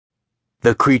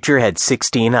The creature had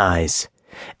 16 eyes,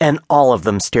 and all of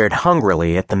them stared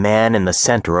hungrily at the man in the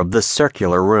center of the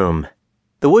circular room.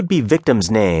 The would-be victim's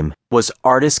name was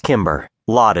Artis Kimber,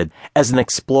 lauded as an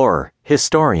explorer,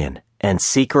 historian, and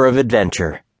seeker of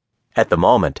adventure. At the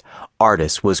moment,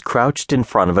 Artis was crouched in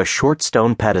front of a short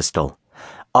stone pedestal,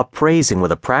 appraising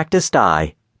with a practiced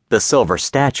eye the silver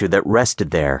statue that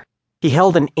rested there. He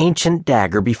held an ancient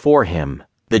dagger before him,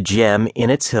 the gem in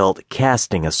its hilt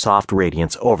casting a soft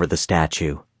radiance over the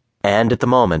statue. And at the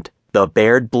moment, the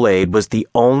bared blade was the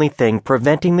only thing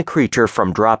preventing the creature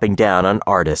from dropping down on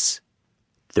Artis.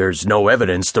 "There's no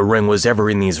evidence the ring was ever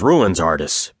in these ruins,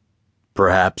 Artis.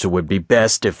 Perhaps it would be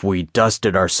best if we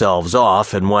dusted ourselves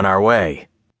off and went our way."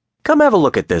 "Come have a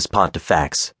look at this,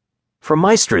 Pontifex. For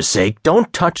Meistra's sake,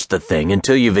 don't touch the thing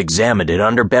until you've examined it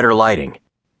under better lighting."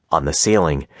 On the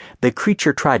ceiling, the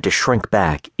creature tried to shrink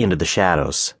back into the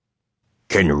shadows.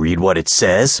 "Can you read what it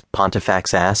says?"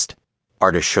 Pontifex asked.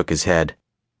 Artis shook his head.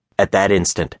 At that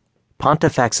instant,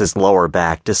 Pontifex's lower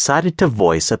back decided to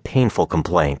voice a painful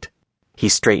complaint. He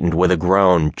straightened with a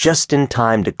groan just in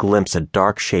time to glimpse a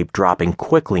dark shape dropping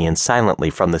quickly and silently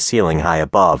from the ceiling high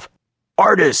above.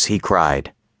 "Artis!" he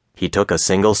cried. He took a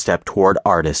single step toward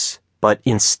Artis, but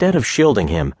instead of shielding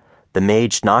him, the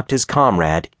mage knocked his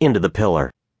comrade into the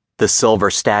pillar. The silver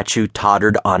statue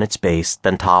tottered on its base,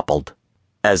 then toppled.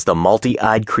 As the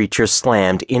multi-eyed creature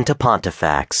slammed into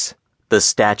Pontifex, the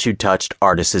statue touched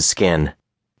Artis's skin.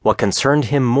 What concerned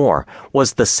him more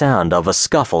was the sound of a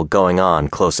scuffle going on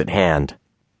close at hand.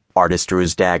 Artis drew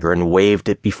his dagger and waved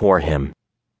it before him.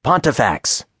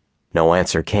 "Pontifex!" No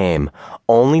answer came,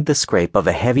 only the scrape of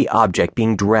a heavy object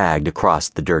being dragged across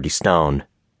the dirty stone.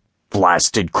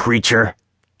 "Blasted creature!"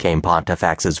 came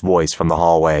Pontifex's voice from the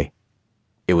hallway.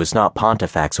 It was not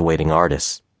Pontifex awaiting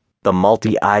Artis. The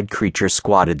multi-eyed creature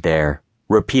squatted there,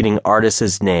 repeating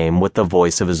Artis's name with the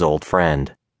voice of his old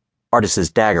friend. Artis's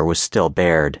dagger was still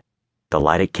bared. The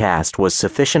light it cast was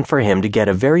sufficient for him to get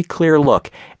a very clear look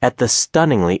at the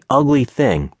stunningly ugly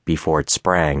thing before it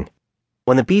sprang.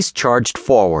 When the beast charged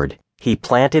forward, he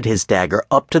planted his dagger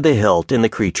up to the hilt in the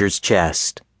creature's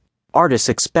chest. Artis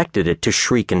expected it to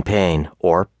shriek in pain,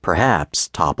 or perhaps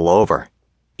topple over.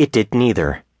 It did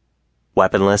neither.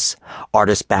 Weaponless,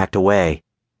 Artis backed away.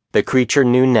 The creature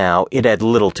knew now it had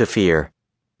little to fear.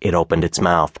 It opened its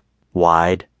mouth,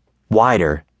 wide,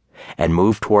 wider, and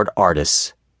moved toward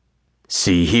Artis.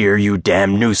 "See here, you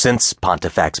damn nuisance,"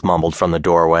 Pontifex mumbled from the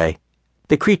doorway.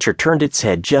 The creature turned its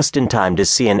head just in time to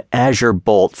see an azure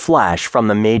bolt flash from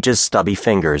the mage's stubby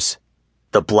fingers.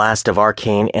 The blast of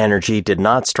arcane energy did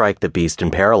not strike the beast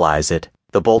and paralyze it.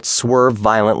 The bolt swerved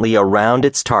violently around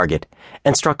its target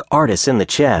and struck Artis in the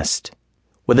chest.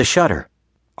 With a shudder,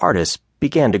 Artis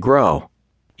began to grow.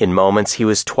 In moments he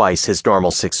was twice his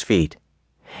normal 6 feet.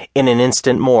 In an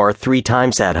instant more, 3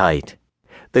 times that height.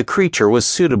 The creature was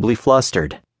suitably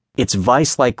flustered, its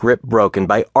vice-like grip broken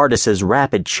by Artis's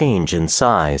rapid change in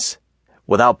size.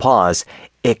 Without pause,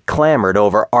 it clambered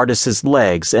over Artis's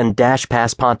legs and dashed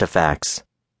past Pontifex.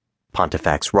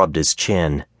 Pontifex rubbed his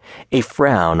chin, a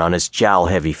frown on his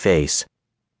jowl-heavy face.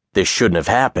 "This shouldn't have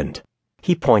happened."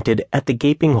 He pointed at the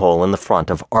gaping hole in the front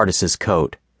of Artis's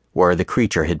coat, where the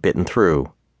creature had bitten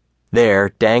through. There,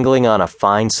 dangling on a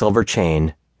fine silver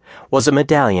chain, was a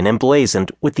medallion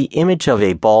emblazoned with the image of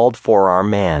a bald four-armed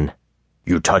man.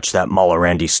 "You touched that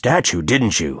Mullerandi statue,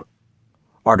 didn't you?"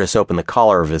 Artis opened the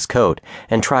collar of his coat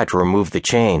and tried to remove the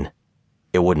chain.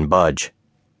 It wouldn't budge.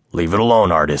 "Leave it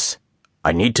alone, Artis.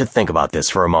 I need to think about this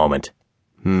for a moment."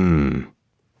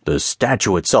 The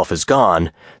statue itself is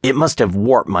gone. It must have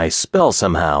warped my spell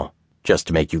somehow, just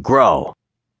to make you grow.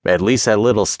 At least that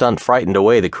little stunt frightened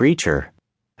away the creature."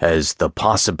 "Has the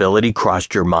possibility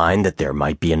crossed your mind that there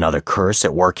might be another curse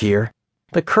at work here?"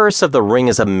 "The curse of the ring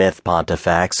is a myth,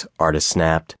 Pontifex," Artis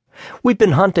snapped. "We've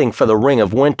been hunting for the Ring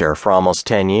of Winter for almost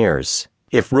 10 years.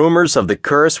 If rumors of the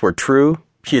curse were true,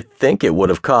 you'd think it would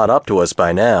have caught up to us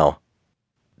by now."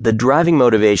 The driving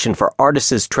motivation for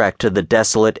Artis's trek to the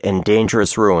desolate and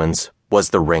dangerous ruins was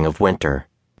the Ring of Winter.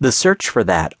 The search for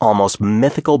that almost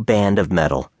mythical band of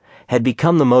metal had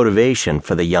become the motivation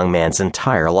for the young man's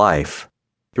entire life.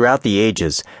 Throughout the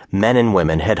ages, men and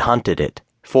women had hunted it,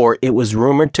 for it was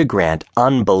rumored to grant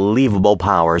unbelievable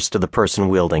powers to the person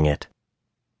wielding it.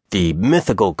 "The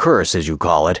mythical curse, as you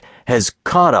call it, has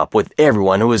caught up with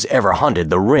everyone who has ever hunted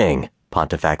the ring,"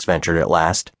 Pontifex ventured at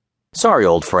last. "Sorry,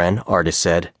 old friend," Artis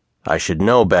said. "I should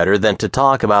know better than to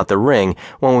talk about the ring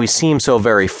when we seem so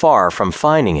very far from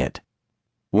finding it."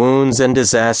 "Wounds and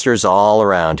disasters all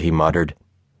around," he muttered.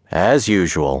 "As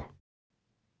usual."